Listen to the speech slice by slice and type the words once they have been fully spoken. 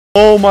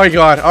Oh my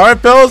god. Alright,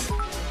 fellas.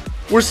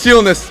 We're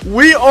stealing this.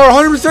 We are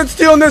 100%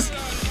 stealing this.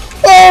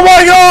 Oh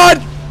my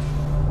god!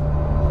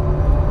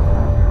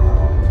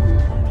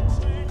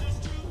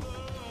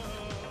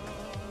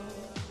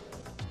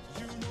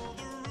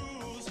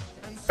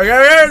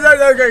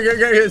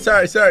 Okay,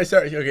 sorry.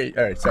 Okay,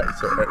 alright,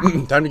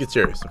 sorry. Time to get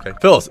serious, okay?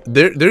 Fellas,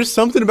 there's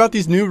something about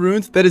these new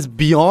runes that is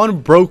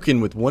beyond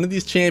broken with one of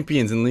these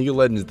champions in League of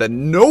Legends that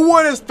no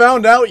one has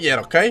found out yet,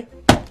 okay?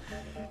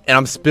 And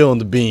I'm spilling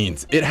the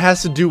beans. It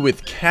has to do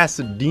with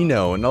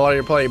Casadino, and a lot of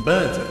you are probably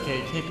buds. Okay,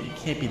 it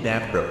can't be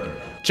that broken.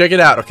 Check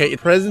it out, okay?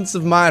 Presence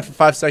of mind for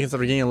 5 seconds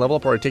after getting a level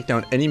up or a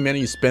takedown. Any mana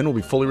you spend will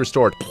be fully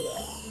restored.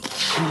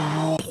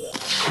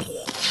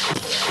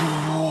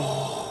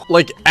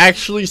 Like,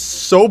 actually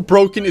so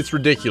broken, it's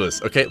ridiculous,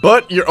 okay?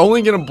 But you're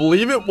only gonna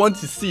believe it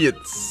once you see it.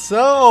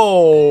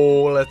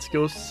 So, let's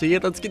go see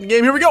it. Let's get in the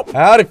game. Here we go.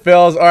 Howdy,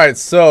 fellas. All right,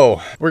 so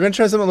we're gonna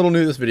try something a little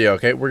new this video,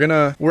 okay?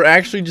 We're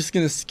actually just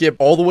gonna skip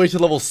all the way to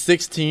level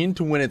 16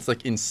 to when it's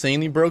like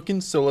insanely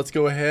broken. So let's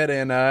go ahead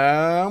and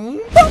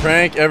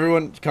prank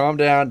everyone. Calm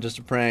down, just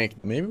a prank.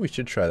 Maybe we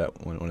should try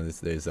that one of these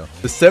days, though.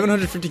 The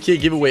 750K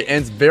giveaway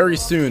ends very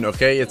soon,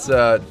 okay? It's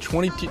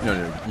 20.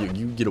 No,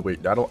 you get away.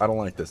 I don't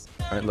like this.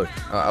 All right, look.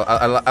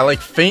 I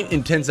like faint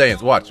in 10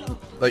 seconds. Watch.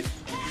 Like.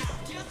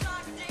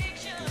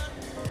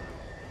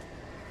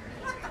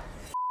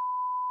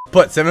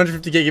 Put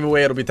 750K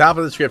giveaway. It'll be top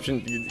of the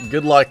description.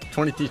 Good luck.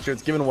 20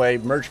 t-shirts given away.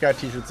 Merch got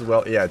t-shirts as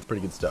well. Yeah, it's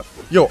pretty good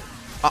stuff. Yo,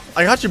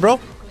 I got you, bro.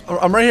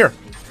 I'm right here.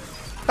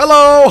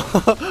 Hello.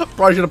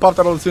 Probably should have popped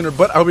out a little sooner,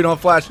 but I hope you don't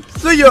flash.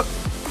 See ya.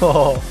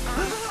 Oh,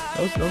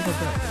 that was not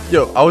bad.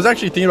 Yo, I was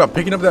actually thinking about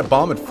picking up that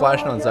bomb and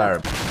flashing on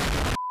Zyra.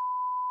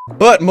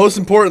 But most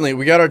importantly,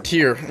 we got our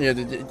tier. Yeah,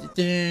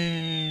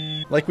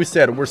 like we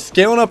said, we're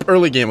scaling up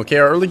early game, okay?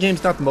 Our early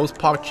game's not the most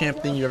pop champ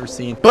thing you've ever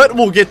seen, but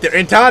we'll get there.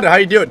 And Tondo, how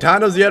you doing?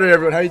 Tondo's the editor,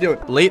 everyone. How you doing?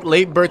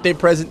 Late birthday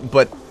present,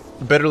 but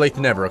better late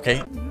than never,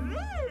 okay?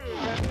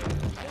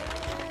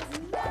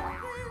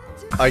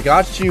 I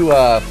got you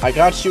a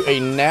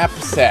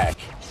knapsack.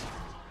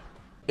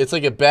 It's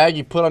like a bag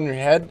you put on your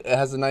head. It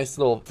has a nice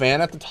little fan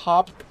at the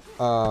top.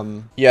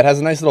 Yeah, it has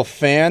a nice little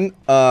fan.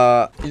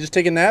 You just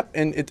take a nap,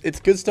 and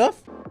it's good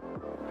stuff.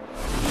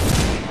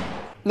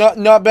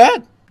 Not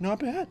bad. Not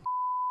bad.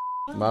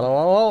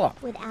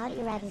 Without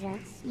irregular,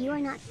 you are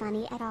not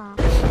funny at all.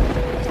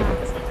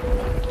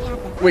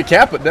 Wait,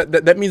 Kappa,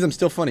 that means I'm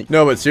still funny.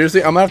 No, but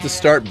seriously, I'm gonna have to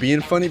start being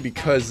funny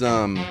because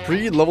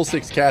pre-level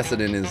 6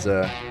 Kassadin is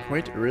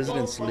quite a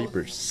resident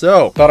sleeper.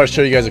 So, thought I'd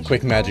show you guys a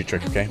quick magic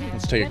trick, okay?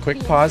 Let's take a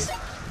quick pause.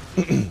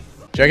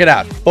 Check it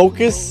out.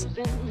 Focus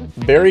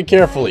very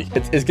carefully.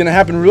 It's gonna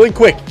happen really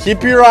quick.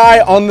 Keep your eye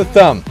on the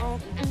thumb.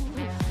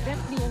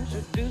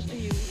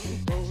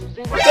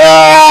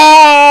 Oh!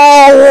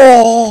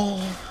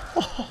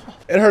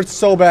 It hurts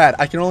so bad.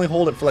 I can only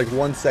hold it for like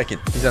 1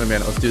 second. He's out of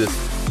mana. Let's do this.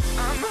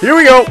 Here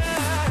we go.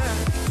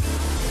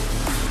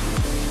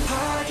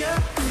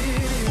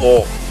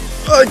 Oh.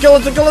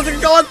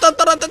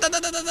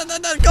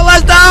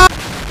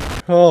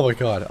 Oh my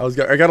god.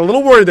 I got a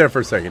little worried there for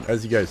a second,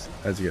 as you guys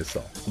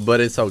saw. But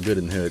it's all good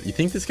in the hood. You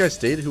think this guy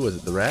stayed? Who was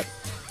it? The rat?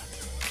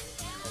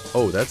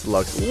 Oh, that's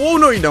Lux. Whoa,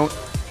 no you don't.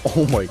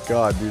 Oh my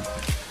god, dude.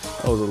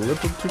 That was a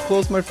little too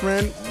close, my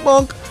friend.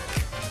 Bunk.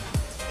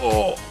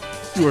 Oh,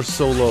 you are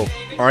so low.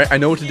 All right, I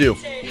know what to do.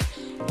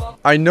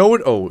 I know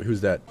it. Oh,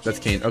 who's that? That's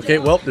Kane. Okay,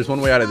 well, there's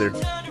one way out of there.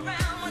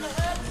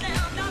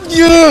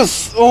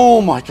 Yes! Oh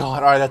my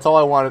god. All right, that's all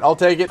I wanted. I'll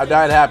take it. I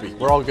died happy.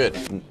 We're all good.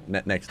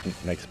 Next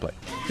play.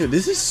 Dude,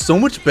 this is so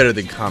much better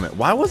than Comet.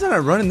 Why wasn't I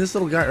running this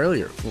little guy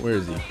earlier? Where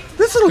is he?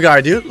 This little guy,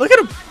 dude. Look at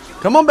him.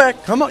 Come on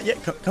back. Come on. Yeah,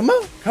 come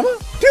on. Come on.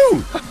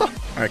 Dude. All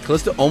right,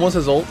 Callista almost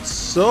has ult.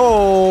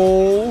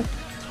 So...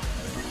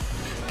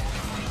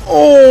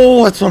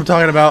 Oh, that's what I'm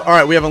talking about. All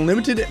right, we have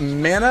unlimited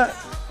mana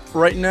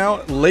right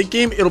now. Late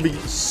game, it'll be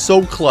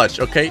so clutch,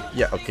 okay?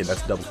 Yeah, okay,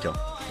 that's a double kill.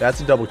 That's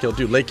a double kill.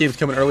 Dude, late game's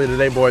coming early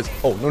today, boys.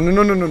 Oh, no.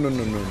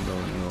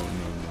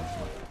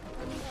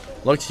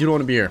 Lux, you don't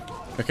want to be here.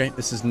 Okay,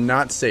 this is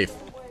not safe.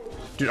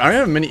 Dude, I don't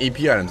have many AP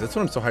items. That's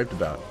what I'm so hyped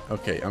about.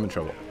 Okay, I'm in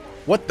trouble.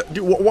 What the?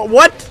 Dude,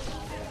 what?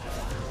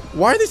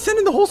 Why are they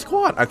sending the whole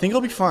squad? I think I'll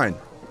be fine.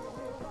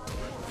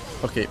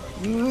 Okay.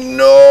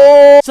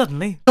 No!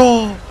 Suddenly.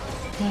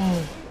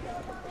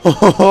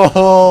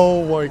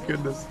 Oh my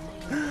goodness.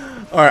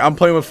 Alright, I'm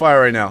playing with fire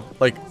right now.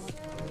 Like,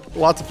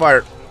 lots of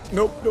fire.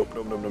 Nope.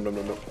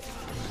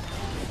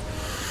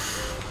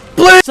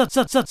 Please!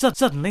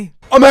 Suddenly.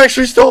 I'm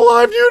actually still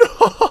alive,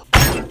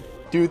 dude.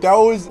 Dude, that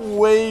was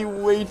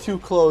way too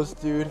close,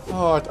 dude.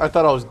 Oh, I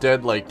thought I was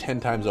dead like 10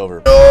 times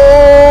over.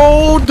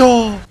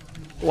 No!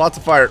 Lots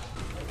of fire.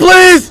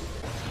 Please!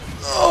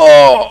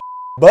 Oh!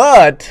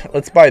 But,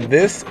 let's buy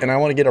this, and I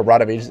want to get a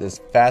Rod of Ages as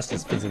fast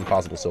as physically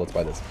possible, so let's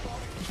buy this.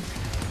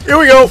 Here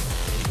we go.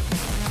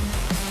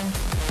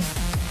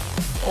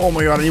 Oh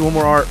my god, I need one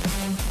more art.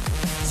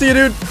 See you,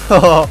 dude.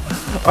 All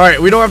right,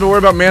 we don't have to worry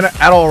about mana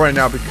at all right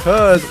now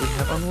because we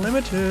have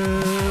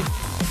unlimited.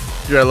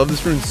 Dude, I love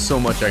this rune so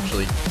much,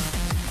 actually.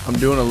 I'm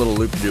doing a little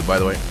loop to do, by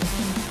the way.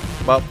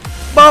 Bop,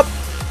 bop.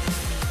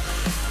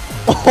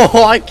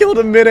 Oh, I killed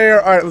him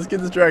midair. All right, let's get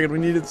this dragon. We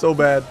need it so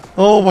bad.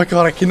 Oh my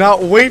god, I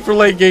cannot wait for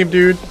late game,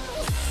 dude.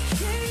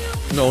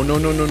 No, no,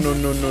 no, no, no,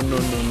 no, no, no, no, no,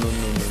 no,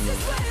 no.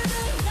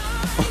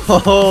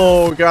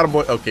 Oh, got him,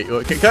 boy. Okay,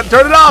 okay,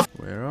 turn it off.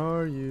 Where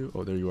are you?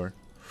 Oh, there you are.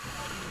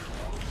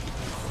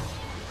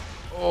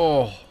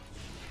 Oh.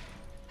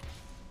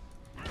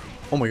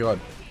 Oh my god.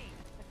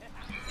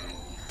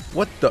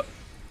 What the?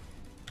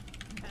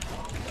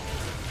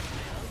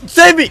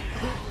 Save me!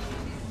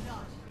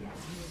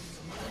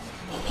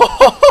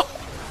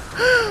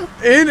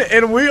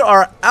 And we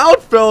are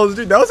out, fellas,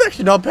 dude. That was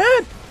actually not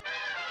bad.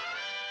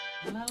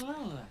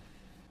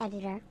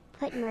 Editor,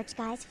 put Merch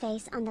Guy's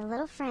face on the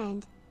little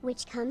friend,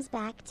 which comes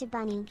back to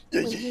Bunny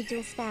when you do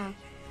a spell.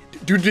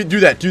 Do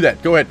that.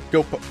 Go ahead.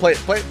 Go play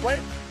it.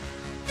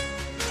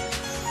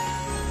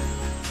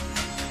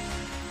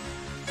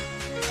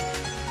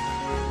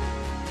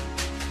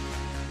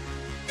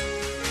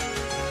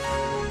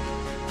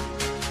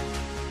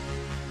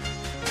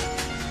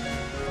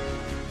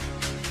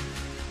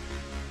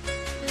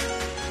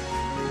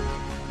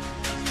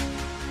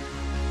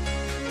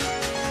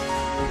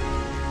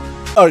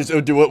 Oh,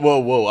 so, dude,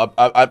 whoa!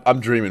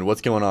 I'm dreaming.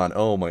 What's going on?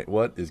 Oh my,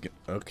 what is?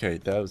 Okay,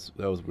 that was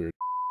weird.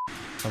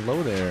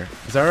 Hello there.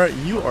 Is that right?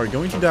 You are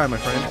going to die, my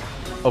friend.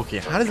 Okay,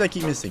 how does that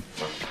keep missing?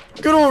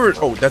 Get over it.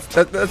 Oh, that's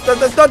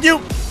not you.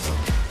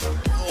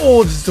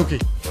 Oh, this is okay.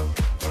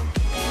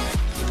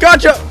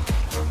 Gotcha.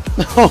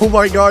 Oh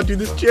my god, dude,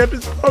 this champ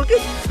is broken.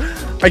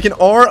 I can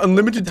R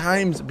unlimited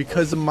times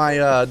because of my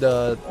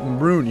the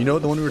rune. You know,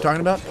 the one we were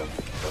talking about.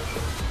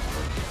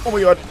 Oh my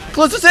god,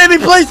 close to save me,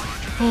 please.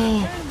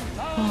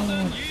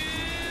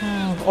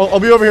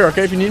 I'll be over here,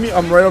 okay? If you need me,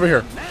 I'm right over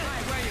here.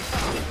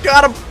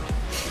 Got him!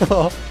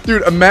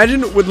 Dude,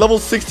 imagine with level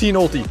 16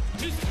 ulti.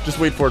 Just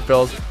wait for it,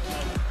 fellas.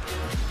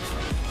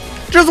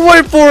 Just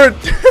wait for it!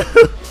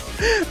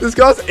 This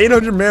costs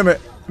 800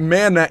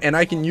 mana, and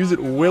I can use it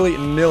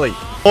willy-nilly.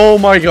 Oh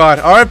my god.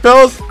 Alright,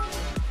 fellas.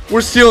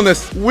 We're stealing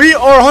this. We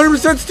are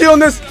 100% stealing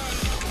this.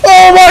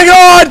 Oh my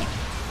god!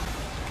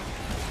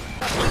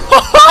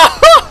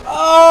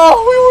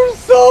 Oh, we were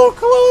so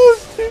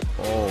close!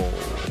 Oh.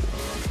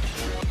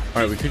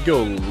 Alright, we could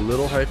go a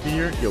little hypey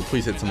here. Yo,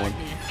 please hit someone.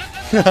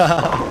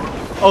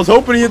 I was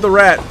hoping he hit the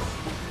rat,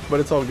 but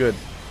it's all good.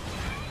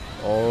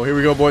 Oh, here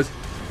we go, boys.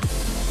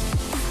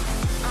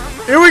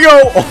 Here we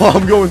go! Oh,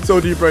 I'm going so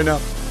deep right now.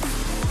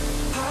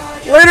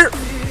 Later!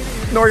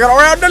 No, I got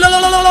it around. No,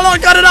 I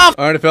got it off!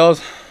 Alright,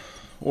 fellas.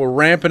 We're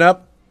ramping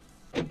up.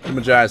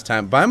 Maji's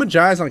time. Buy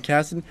Maji's on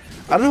Cassidin.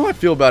 I don't know how I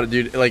feel about it,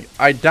 dude. Like,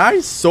 I die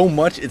so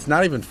much, it's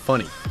not even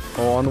funny.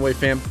 Oh, on the way,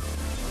 fam.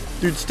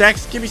 Dude,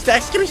 stacks. Give me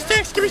stacks. Give me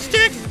stacks. Give me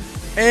stacks.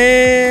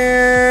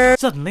 And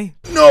suddenly.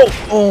 No.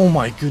 Oh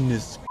my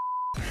goodness.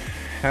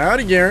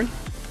 Howdy, Garen.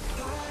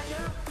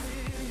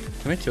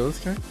 Can I kill this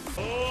guy?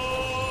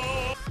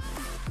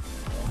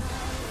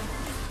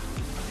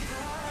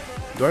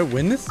 Do I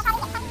win this?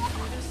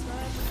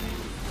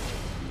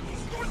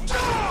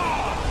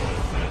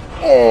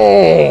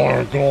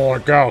 Oh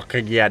god.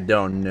 Okay, yeah, I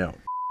don't know.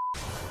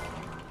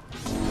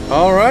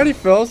 Alrighty,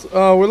 fellas,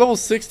 we're level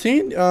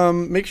 16.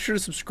 Make sure to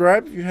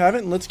subscribe if you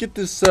haven't. Let's get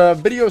this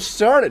video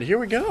started. Here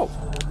we go.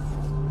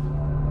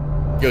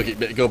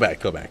 Go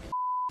back. Oh,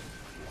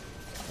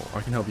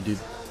 I can help you, dude.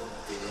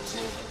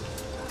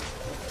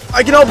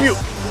 I can help you.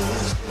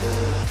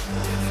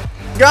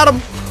 Got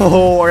him.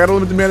 Oh, I got a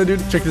limited mana,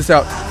 dude. Check this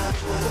out.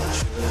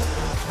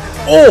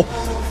 Oh.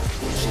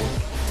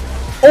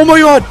 Oh my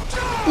god.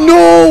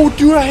 No,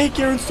 dude, I hate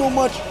Garen so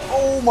much.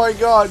 Oh my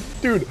god,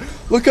 dude.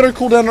 Look at our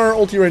cooldown on our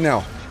ulti right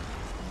now.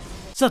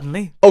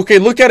 Suddenly. Okay,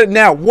 look at it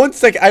now. 1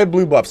 second, I have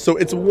blue buffs. So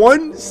it's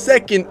 1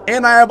 second,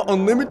 and I have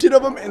unlimited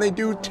of them, and they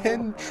do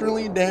 10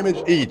 trillion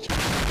damage each.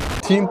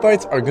 Team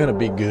fights are gonna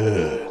be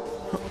good.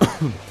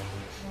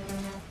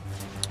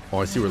 Oh,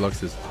 I see where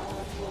Lux is.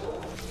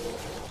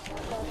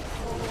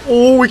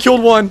 Oh, we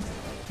killed one.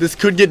 This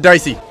could get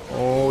dicey.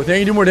 Oh, think I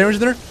can do more damage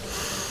there?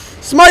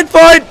 Smite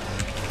fight!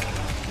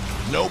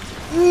 Nope.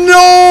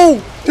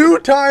 No! 2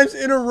 times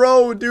in a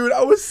row, dude.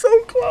 I was so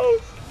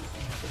close.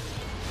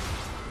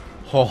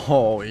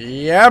 Oh,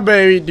 yeah,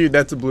 baby. Dude,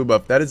 that's a blue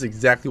buff. That is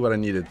exactly what I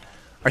needed.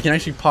 I can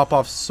actually pop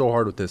off so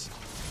hard with this.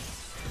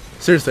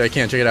 Seriously, I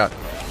can. Check it out.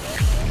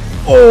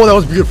 Oh, that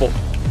was beautiful.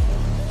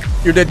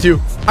 You're dead too.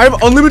 I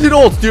have unlimited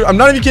ults, dude. I'm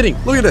not even kidding.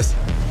 Look at this.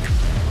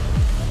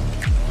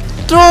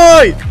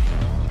 Die!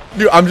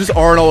 Dude, I'm just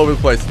R'ing all over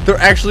the place. They're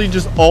actually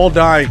just all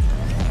dying.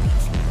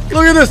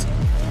 Look at this.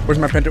 Where's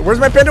my penta? Where's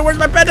my penta? Where's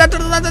my penta?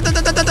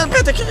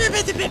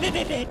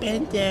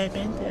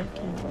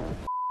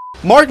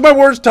 Mark my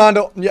words,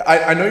 Tondo. Yeah,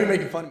 I know you're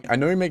making fun of me. I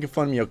know you're making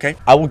fun of me, okay?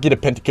 I will get a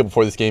pentakill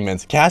before this game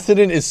ends.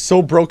 Cassidin is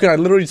so broken. I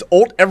literally just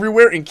ult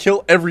everywhere and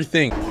kill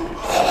everything.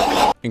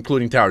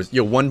 Including towers.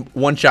 Yo,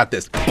 one shot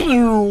this.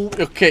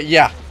 Okay,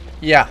 yeah.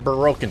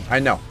 Broken. I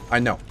know.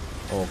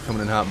 Oh,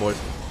 coming in hot, boys.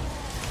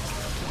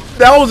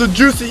 That was a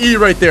juicy E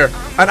right there.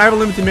 And I have a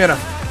limited mana.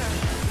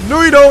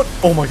 No, you don't.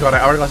 Oh my god, I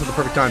already lost at the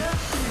perfect time.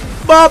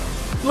 Bob!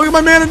 Look at my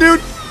mana,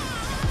 dude!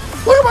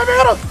 Look at my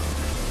mana!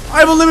 I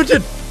have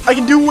unlimited! I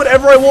can do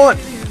whatever I want!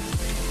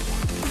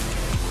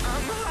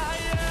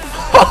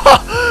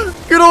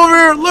 Get over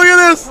here. Look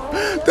at this.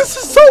 This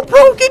is so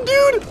broken,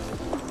 dude.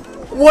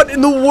 What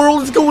in the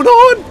world is going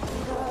on?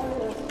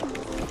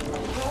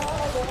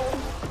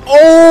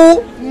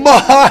 Oh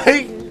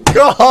my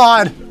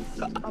god.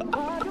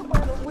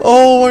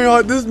 Oh my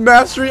god. This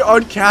mastery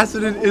on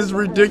Kassadin is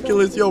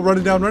ridiculous. Yo, run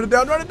it down, run it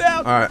down, run it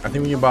down. All right, I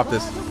think we can bop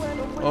this.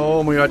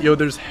 Oh my god. Yo,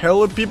 there's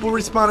hella people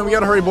respawning. We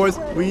gotta hurry, boys.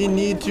 We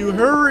need to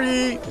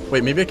hurry.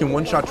 Wait, maybe I can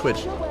one-shot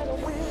Twitch.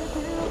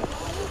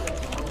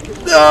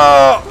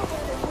 No!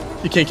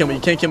 You can't kill me.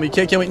 You can't kill me. You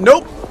can't kill me.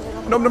 Nope.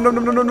 Nope. Nope. Nope.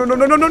 Nope. Nope. Nope. Nope.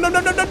 Nope. Nope. Nope.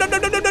 Nope. Nope.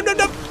 Nope. Nope. Nope.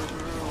 Nope.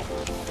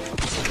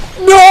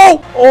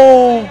 No!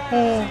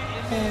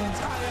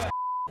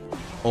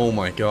 Oh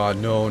my god.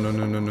 No. No.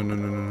 No. No. No. No.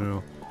 No. No.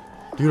 No.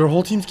 Dude, our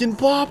whole team's getting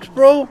bopped,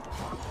 bro.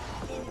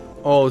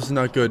 Oh, this is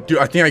not good. Dude,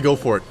 I think I go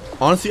for it.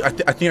 Honestly, I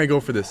think I go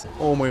for this.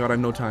 Oh my god, I have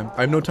no time.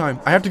 I have no time.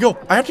 I have to go.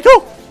 I have to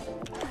go.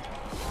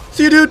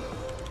 See you, dude.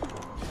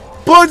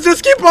 Buds,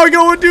 just keep on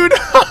going, dude.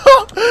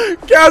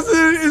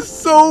 Kassadin is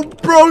so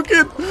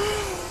broken.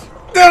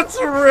 That's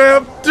a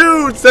wrap,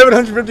 dude.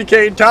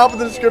 750k, top of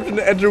the description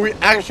to enter. We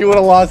actually would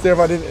have lost there if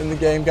I didn't end the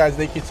game. Guys,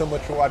 thank you so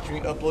much for watching. We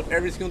upload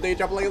every single day.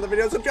 Drop a like on the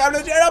video, subscribe to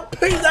the channel.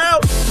 Peace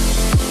out.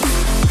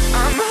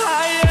 I'm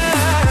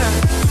higher.